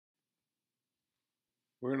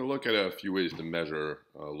We're going to look at a few ways to measure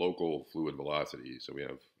local fluid velocity. So we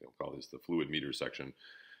have, we'll call this the fluid meter section.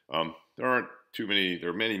 There aren't too many,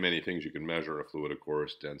 there are many things you can measure a fluid, of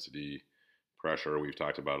course, density, pressure. We've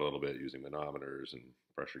talked about a little bit using manometers and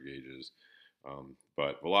pressure gauges.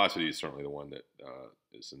 But velocity is certainly the one that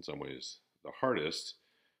is in some ways the hardest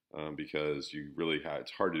because you really have,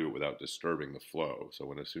 it's hard to do it without disturbing the flow.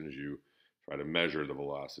 So as soon as you try to measure the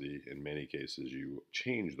velocity, in many cases you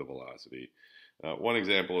change the velocity. One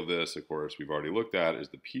example of this, of course, we've already looked at is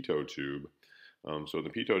the pitot tube. So the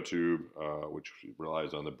pitot tube, which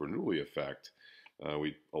relies on the Bernoulli effect,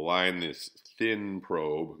 we align this thin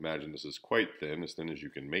probe. Imagine this is quite thin as you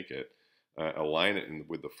can make it. Align it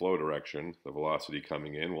with the flow direction. The velocity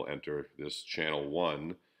coming in will enter this channel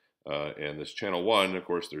 1. And this channel 1, of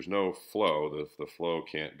course, there's no flow. The flow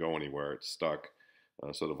can't go anywhere. It's stuck.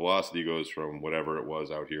 So the velocity goes from whatever it was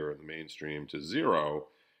out here in the mainstream to 0.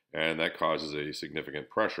 And that causes a significant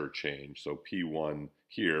pressure change. So P1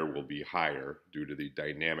 here will be higher due to the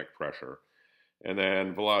dynamic pressure. And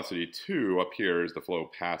then velocity 2 up here is the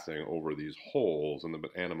flow passing over these holes. And the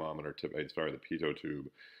anemometer, the pitot tube,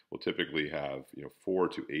 will typically have 4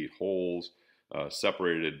 to 8 holes,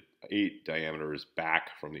 separated 8 diameters back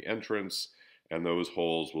from the entrance. And those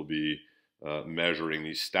holes will be measuring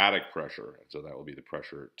the static pressure. And so that will be the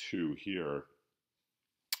pressure 2 here.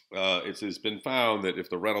 It's been found that if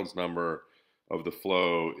the Reynolds number of the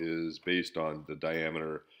flow is based on the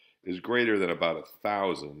diameter is greater than about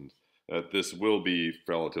 1,000, that this will be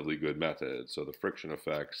relatively good method. So the friction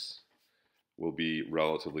effects will be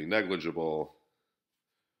relatively negligible,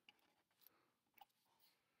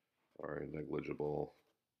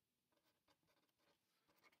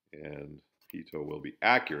 and pitot will be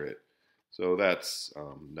accurate. So that's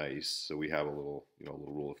nice. So we have a little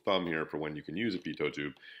rule of thumb here for when you can use a pitot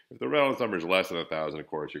tube. If the Reynolds number is less than 1,000, of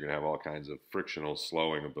course, you're going to have all kinds of frictional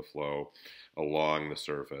slowing of the flow along the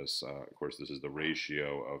surface. Of course, this is the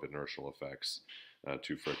ratio of inertial effects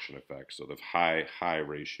to friction effects. So the high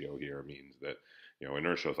ratio here means that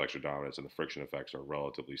inertial effects are dominant, and the friction effects are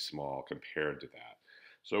relatively small compared to that.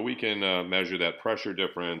 So we can measure that pressure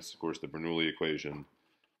difference. Of course, the Bernoulli equation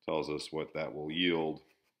tells us what that will yield.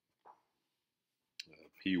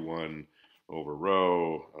 P1 over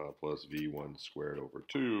rho plus V1 squared over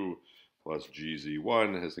 2 plus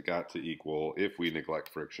GZ1 has got to equal, if we neglect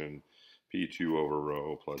friction, P2 over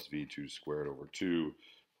rho plus V2 squared over 2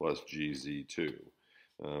 plus GZ2.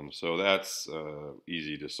 So that's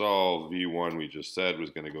easy to solve. V1 we just said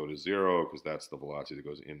was going to go to 0 because that's the velocity that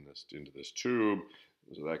goes into this tube.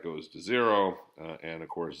 So that goes to 0. And of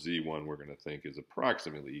course Z1 we're going to think is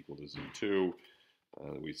approximately equal to Z2.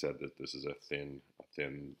 We said that this is a thin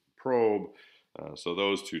probe. So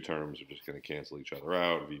those two terms are just going to cancel each other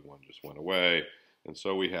out. V1 just went away. And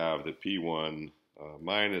so we have that P1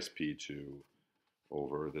 minus P2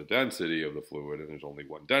 over the density of the fluid, and there's only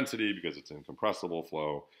one density because it's incompressible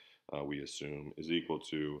flow, we assume, is equal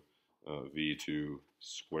to V2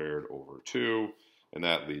 squared over 2. And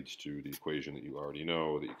that leads to the equation that you already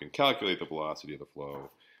know, that you can calculate the velocity of the flow.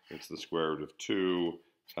 It's the square root of 2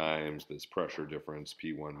 times this pressure difference,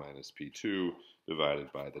 P1 minus P2, divided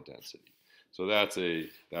by the density. So that's the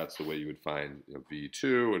way you would find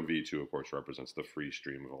V2, and V2, of course, represents the free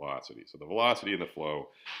stream velocity. So the velocity in the flow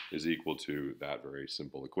is equal to that very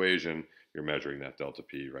simple equation. You're measuring that delta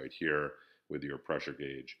P right here with your pressure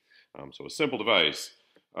gauge. So a simple device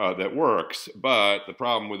that works, but the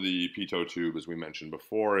problem with the pitot tube, as we mentioned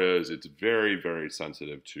before, is it's very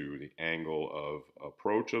sensitive to the angle of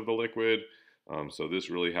approach of the liquid. So this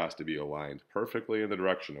really has to be aligned perfectly in the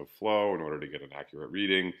direction of flow in order to get an accurate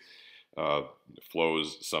reading.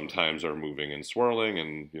 Flows sometimes are moving and swirling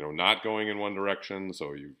and not going in one direction,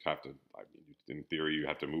 so you have to, in theory, you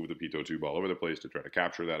have to move the pitot tube all over the place to try to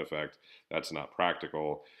capture that effect. That's not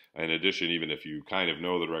practical. In addition, even if you kind of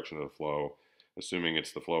know the direction of the flow, assuming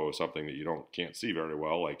it's the flow of something that you can't see very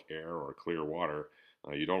well, like air or clear water,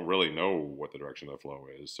 you don't really know what the direction of the flow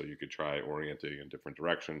is, so you could try orienting in different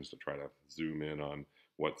directions to try to zoom in on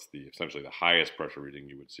what's essentially the highest pressure reading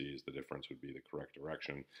you would see is the difference would be the correct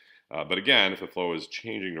direction. But again, if the flow is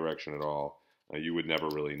changing direction at all, you would never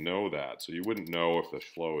really know that. So you wouldn't know if the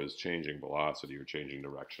flow is changing velocity or changing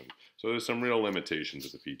direction. So there's some real limitations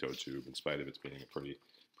of the pitot tube, in spite of its being a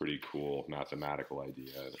pretty cool mathematical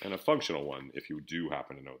idea, and a functional one if you do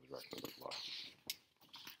happen to know the direction of the flow.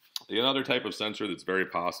 Another type of sensor that's very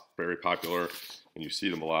popular, and you see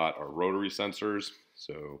them a lot, are rotary sensors.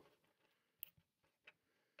 So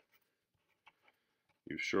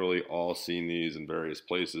you've surely all seen these in various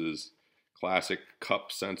places. Classic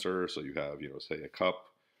cup sensor. So you have, say, a cup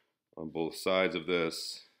on both sides of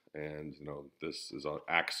this, and this is an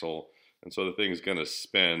axle, and so the thing is going to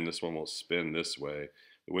spin. This one will spin this way.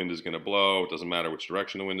 The wind is going to blow. It doesn't matter which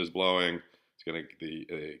direction the wind is blowing. It's going to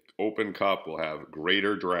the open cup will have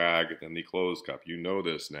greater drag than the closed cup. You know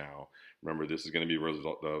this now. Remember, this is going to be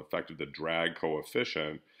the effect of the drag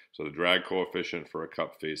coefficient. So the drag coefficient for a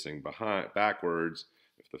cup facing backwards,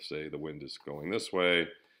 if say the wind is going this way,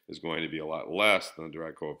 is going to be a lot less than the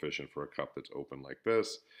drag coefficient for a cup that's open like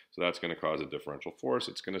this. So that's going to cause a differential force.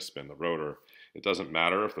 It's going to spin the rotor. It doesn't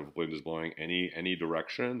matter if the wind is blowing any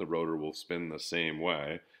direction, the rotor will spin the same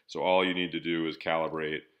way. So all you need to do is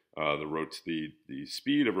calibrate the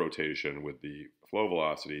speed of rotation with the flow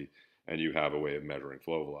velocity, and you have a way of measuring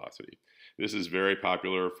flow velocity. This is very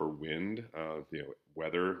popular for wind.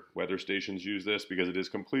 Weather stations use this because it is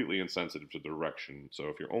completely insensitive to direction. So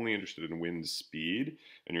if you're only interested in wind speed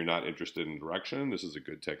and you're not interested in direction, this is a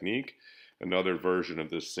good technique. Another version of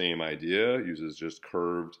this same idea uses just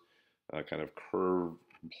curved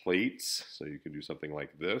plates. So you can do something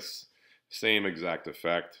like this. Same exact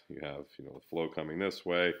effect. You have the flow coming this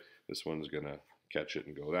way. This one's going to catch it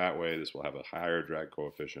and go that way. This will have a higher drag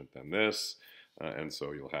coefficient than this. And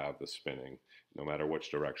so you'll have the spinning no matter which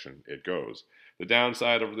direction it goes. The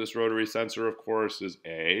downside of this rotary sensor, of course, is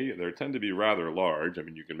they tend to be rather large. I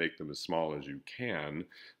mean, you can make them as small as you can,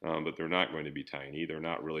 but they're not going to be tiny. They're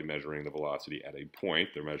not really measuring the velocity at a point.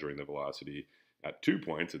 They're measuring the velocity at 2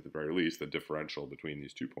 points at the very least. The differential between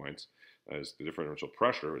these 2 points is the differential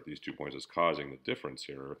pressure at these 2 points is causing the difference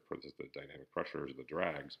here. The dynamic pressures, the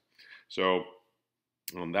drags. So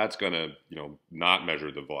that's going to, not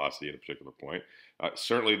measure the velocity at a particular point.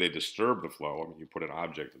 Certainly, they disturb the flow. I mean, you put an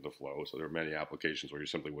object in the flow, so there are many applications where you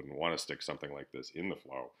simply wouldn't want to stick something like this in the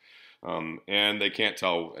flow. And they can't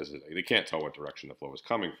tell what direction the flow is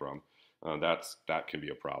coming from. That can be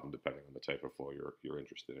a problem depending on the type of flow you're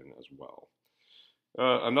interested in as well.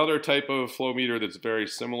 Another type of flow meter that's very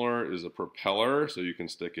similar is a propeller. So you can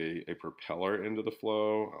stick a propeller into the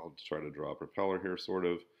flow. I'll try to draw a propeller here, sort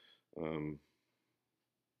of.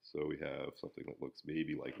 So we have something that looks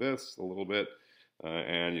maybe like this a little bit.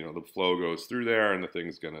 And the flow goes through there and the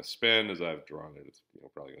thing's going to spin. As I've drawn it, it's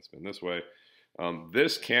probably going to spin this way.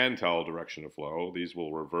 This can tell direction of flow. These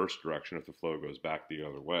will reverse direction if the flow goes back the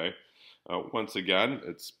other way. Once again,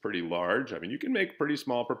 it's pretty large. I mean, you can make pretty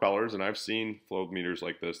small propellers, and I've seen flow meters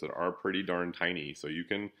like this that are pretty darn tiny. So you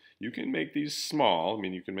can make these small. I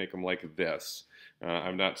mean, you can make them like this.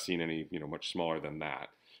 I've not seen any much smaller than that.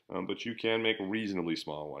 But you can make reasonably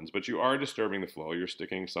small ones. But you are disturbing the flow. You're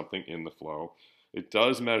sticking something in the flow. It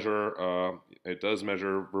does measure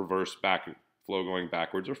reverse back flow going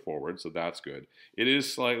backwards or forwards, so that's good. It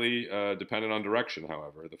is slightly dependent on direction,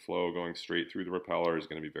 however. The flow going straight through the propeller is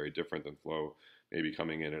going to be very different than flow maybe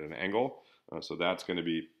coming in at an angle. So that's going to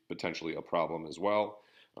be potentially a problem as well.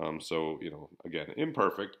 So again,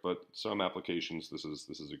 imperfect, but some applications this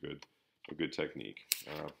is a good technique.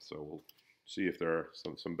 So we'll see if there are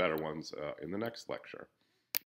some better ones in the next lecture.